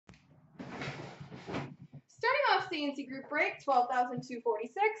CNC group break,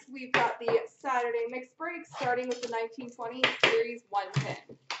 12,246. We've got the Saturday mixed break starting with the 1920 Series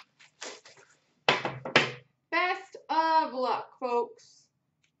 110. Best of luck, folks.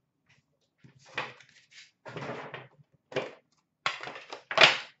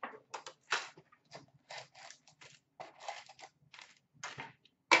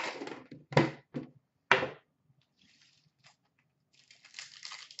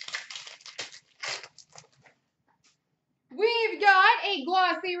 We've got a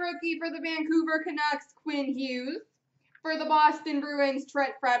glossy rookie for the Vancouver Canucks, Quinn Hughes. For the Boston Bruins,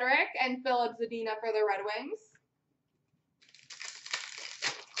 Trent Frederick. And Philip Zadina for the Red Wings.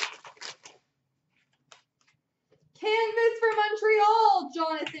 Canvas for Montreal,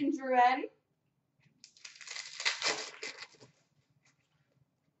 Jonathan Drouin.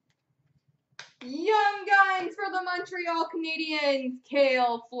 Young Guns for the Montreal Canadiens,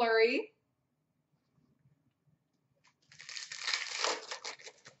 Cale Fleury.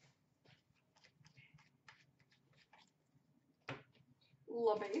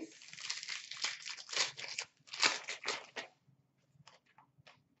 LaBase.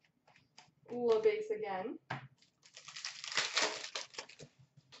 LaBase again.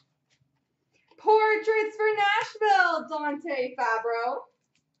 Portraits for Nashville, Dante Fabro.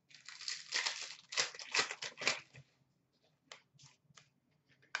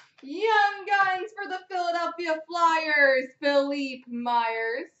 Young Guns for the Philadelphia Flyers, Philippe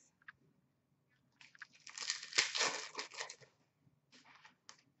Myers.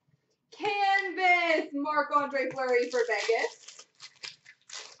 Canvas, Marc-Andre Fleury for Vegas.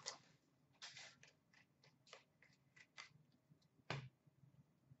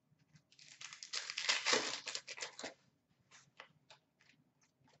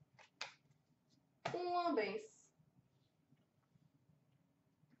 LaBase.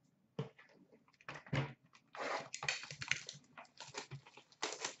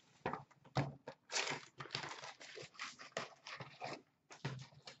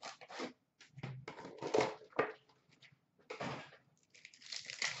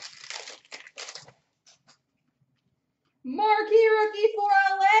 Marquee rookie for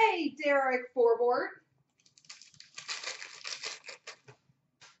LA, Derek Forbort.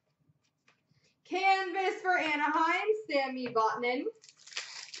 Canvas for Anaheim, Sammy Vatanen.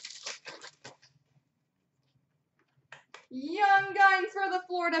 Young Guns for the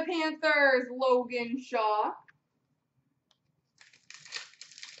Florida Panthers, Logan Shaw.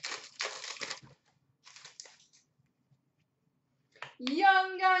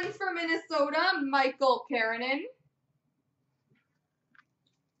 Young Guns for Minnesota, Michael Karanen.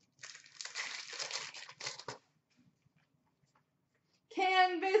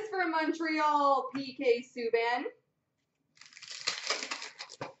 Canvas for Montreal, PK Subban.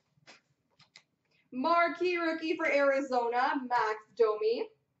 Marquee rookie for Arizona, Max Domi.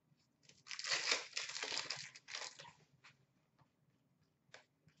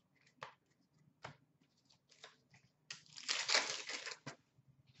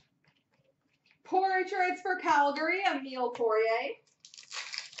 Portraits for Calgary, Emile Poirier.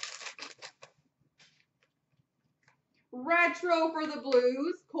 Retro for the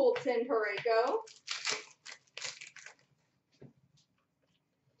Blues, Colton Parayko.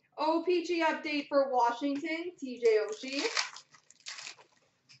 OPG update for Washington, TJ Oshie.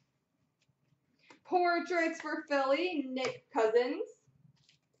 Portraits for Philly, Nick Cousins.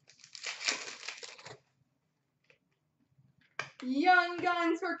 Young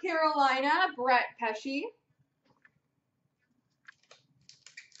Guns for Carolina, Brett Pesce.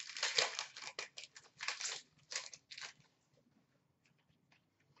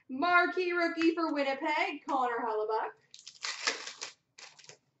 Marquee rookie for Winnipeg, Connor Hellebuyck.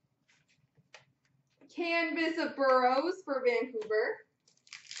 Canvas of Burrows for Vancouver.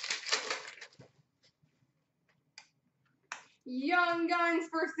 Young Guns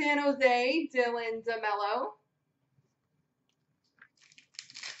for San Jose, Dylan DeMello.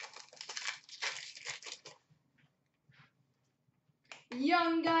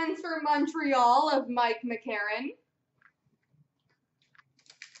 Young Guns for Montreal of Mike McCarron.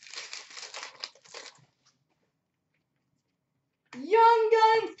 Young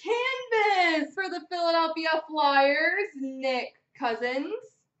Guns Canvas for the Philadelphia Flyers, Nick Cousins.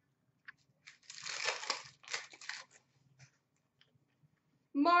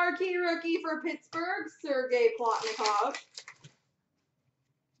 Marquee rookie for Pittsburgh, Sergei Plotnikov.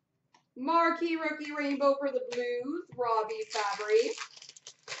 Marquee rookie rainbow for the Blues, Robbie Fabry.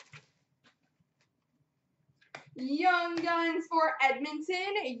 Young Guns for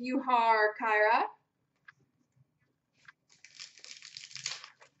Edmonton, Juha Kyrä.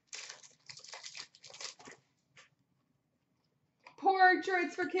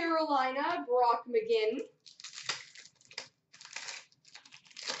 Portraits for Carolina, Brock McGinn.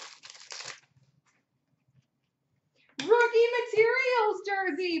 Rookie Materials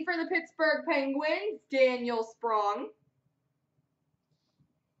jersey for the Pittsburgh Penguins, Daniel Sprong.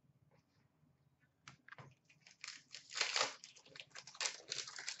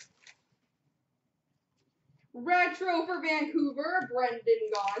 Retro for Vancouver, Brendan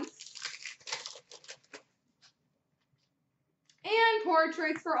Gaunce. And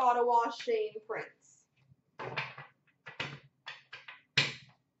portraits for Ottawa, Shane Prince.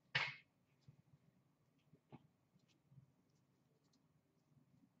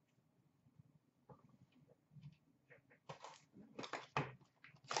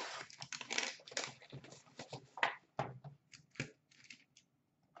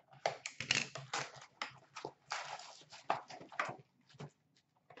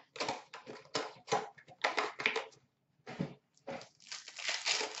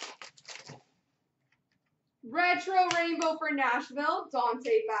 Retro Rainbow for Nashville,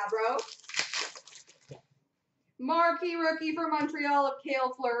 Dante Fabro. Marquee Rookie for Montreal of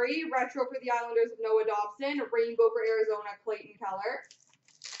Cale Fleury. Retro for the Islanders of Noah Dobson. Rainbow for Arizona, Clayton Keller.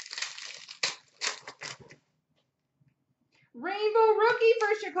 Rainbow Rookie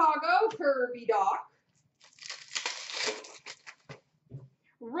for Chicago, Kirby Dach.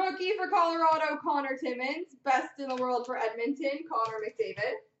 Rookie for Colorado, Connor Timmins. Best in the world for Edmonton, Connor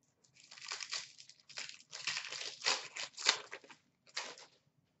McDavid.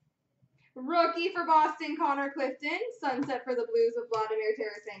 Rookie for Boston, Connor Clifton. Sunset for the Blues of Vladimir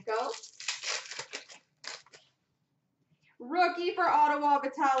Tarasenko. Rookie for Ottawa,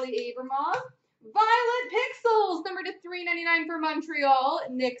 Vitaly Abramov. Violet Pixels, number to 399 for Montreal,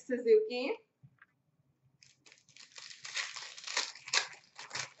 Nick Suzuki.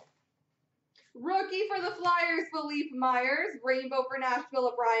 Rookie for the Flyers, Philippe Myers. Rainbow for Nashville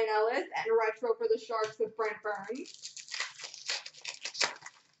of Brian Ellis. And retro for the Sharks of Brent Burns.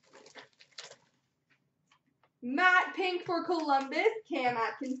 Matte Pink for Columbus, Cam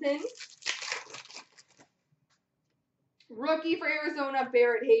Atkinson. Rookie for Arizona,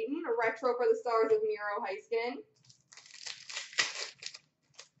 Barrett Hayton. Retro for the Stars of Miro Heiskanen.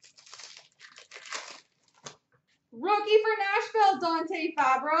 Rookie for Nashville, Dante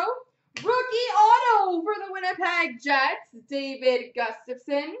Fabro. Rookie auto for the Winnipeg Jets, David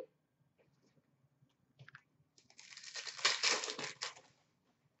Gustafson.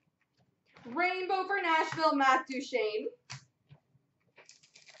 Rainbow for Nashville, Matt Duchene.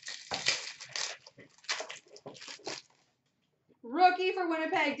 Rookie for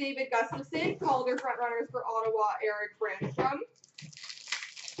Winnipeg, David Gustafson. Calder frontrunners for Ottawa, Eric Brandstrom.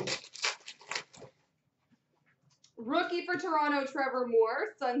 Rookie for Toronto, Trevor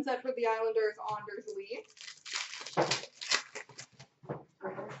Moore. Sunset for the Islanders, Anders Lee.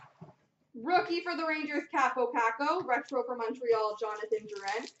 Rookie for the Rangers, Capo Caco. Retro for Montreal, Jonathan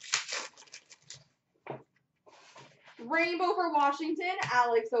Drouin. Rainbow for Washington,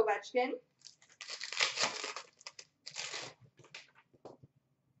 Alex Ovechkin.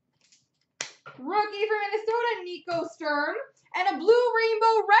 Rookie for Minnesota, Nico Sturm. And a blue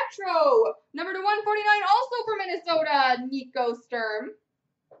rainbow retro, number to 149, also for Minnesota, Nico Sturm.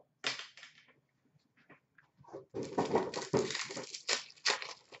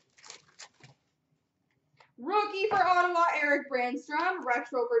 Rookie for Ottawa, Eric Brandstrom.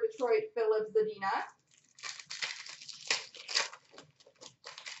 Retro for Detroit, Philip Zadina.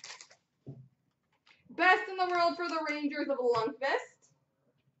 Best in the world for the Rangers of Lundqvist.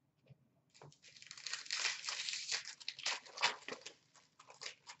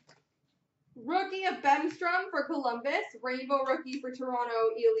 Rookie of Bemstrom for Columbus. Rainbow rookie for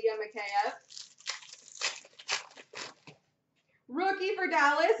Toronto, Ilya Mikheyev. Rookie for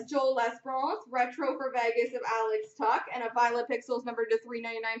Dallas, Joel Lesperance. Retro for Vegas of Alex Tuck. And a Violet Pixels number to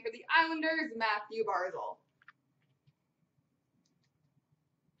 399 for the Islanders, Matthew Barzal.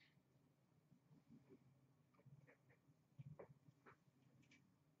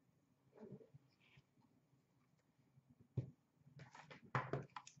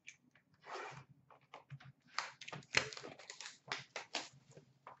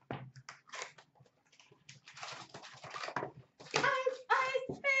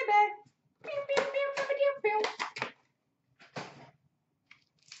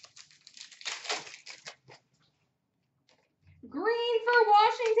 Green for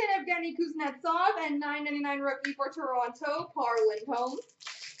Washington, Evgeny Kuznetsov, and $9.99 rookie for Toronto, Par Lindholm.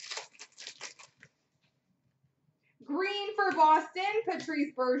 Green for Boston,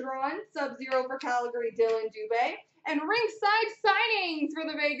 Patrice Bergeron. Sub-Zero for Calgary, Dylan Dubé. And ringside signings for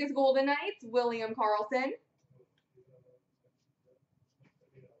the Vegas Golden Knights, William Karlsson.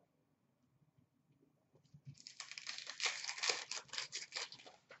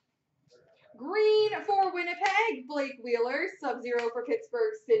 Green for Winnipeg, Blake Wheeler. Sub-Zero for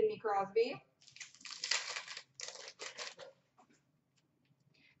Pittsburgh, Sidney Crosby.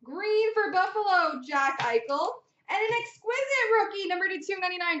 Green for Buffalo, Jack Eichel. And an exquisite rookie, number to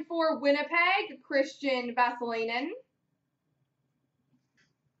 299 for Winnipeg, Christian Vasilinen.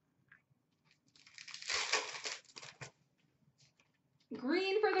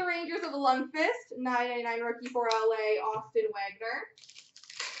 Green for the Rangers of Lundqvist, 999 rookie for LA, Austin Wagner.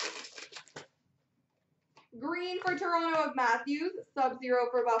 Green for Toronto of Matthews, Sub-Zero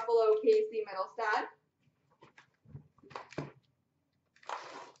for Buffalo, Casey Middlestad.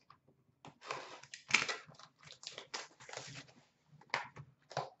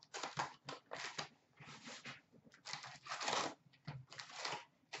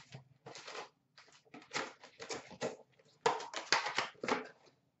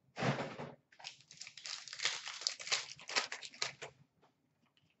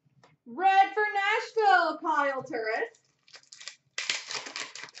 Red for Nashville, Kyle Turris.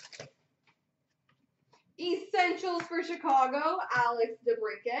 Essentials for Chicago, Alex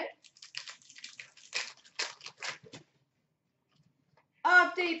DeBrincat.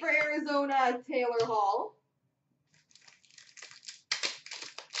 Update for Arizona, Taylor Hall.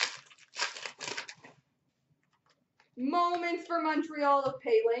 Moments for Montreal of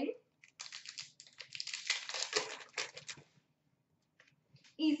Paling.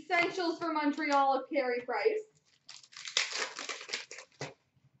 Essentials for Montreal of Carey Price.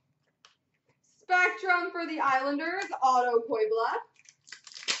 Spectrum for the Islanders, Otto Koivula.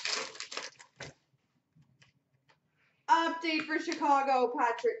 Update for Chicago,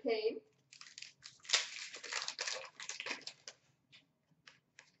 Patrick Kane.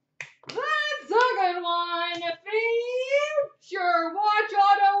 That's a good one. Future Watch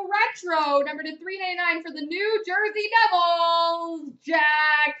Auto Retro, number to 399 for the New Jersey Devils,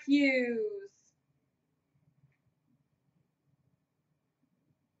 Jack Hughes.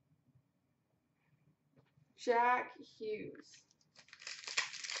 Jack Hughes.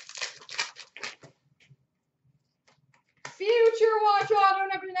 Future Watch Auto,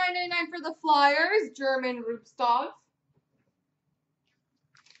 number 999 for the Flyers, German Rubstov.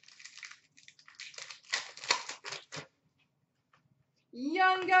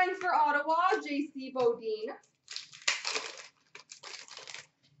 Young Guns for Ottawa, J.C. Bodine.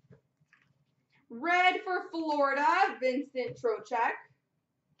 Red for Florida, Vincent Trocheck.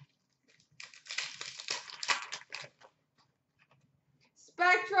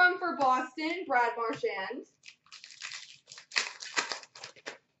 Spectrum for Boston, Brad Marchand.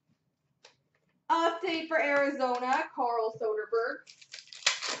 Update for Arizona, Carl Soderberg.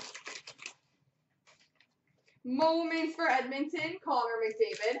 Moments for Edmonton, Connor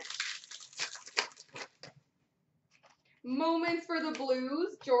McDavid. Moments for the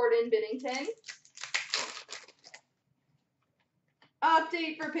Blues, Jordan Binnington.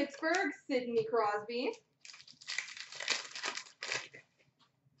 Update for Pittsburgh, Sidney Crosby.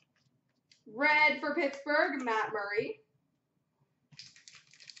 Red for Pittsburgh, Matt Murray.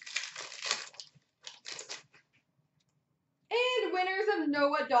 And winners of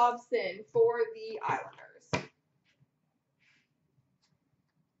Noah Dobson for the Islanders.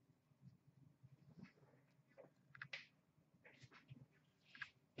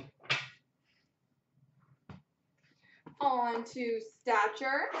 On to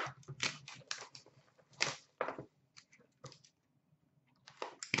Stature.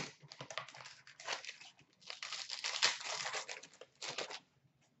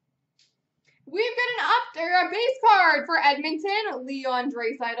 We've got a base card for Edmonton, Leon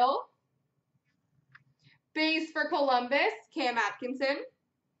Draisaitl. Base for Columbus, Cam Atkinson.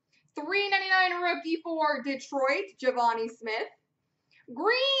 $3.99 rookie for Detroit, Giovanni Smith.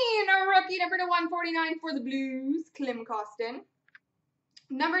 Green, a rookie number to 149 for the Blues, Klim Kostin.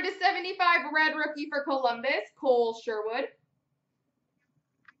 Number to 75, red rookie for Columbus, Cole Sherwood.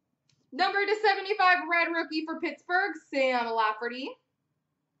 Number to 75, red rookie for Pittsburgh, Sam Lafferty.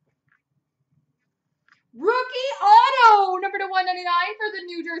 Rookie auto, number to 199 for the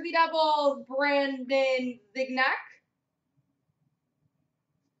New Jersey Devils, Brandon Zignac.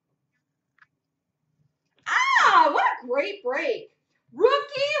 What a great break.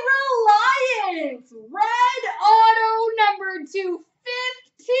 Rookie Reliance, red auto number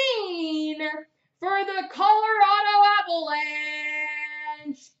 215 for the Colorado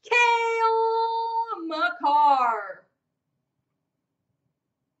Avalanche, Cale Makar.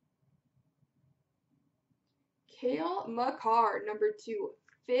 Cale Makar, number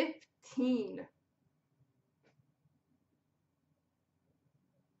 215.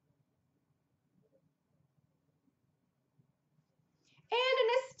 And an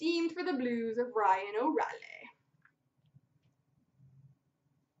esteemed for for the Blues of Ryan O'Reilly.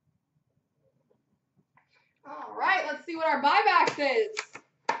 All right, let's see what our buybacks is.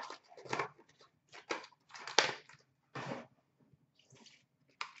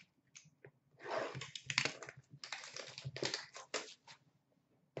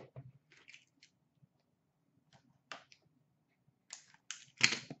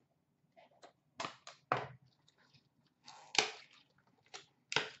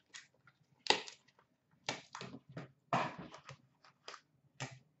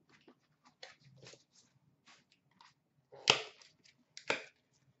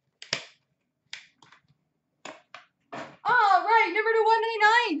 All right, number to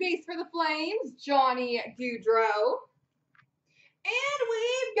 199, base for the Flames, Johnny Gaudreau. And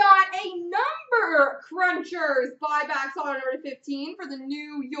we've got a number crunchers buybacks on number 15 for the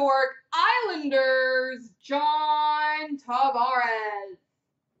New York Islanders, John Tavares.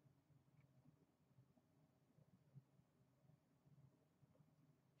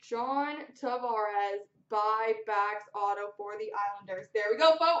 John Tavares buybacks auto for the Islanders. There we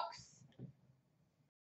go, folks.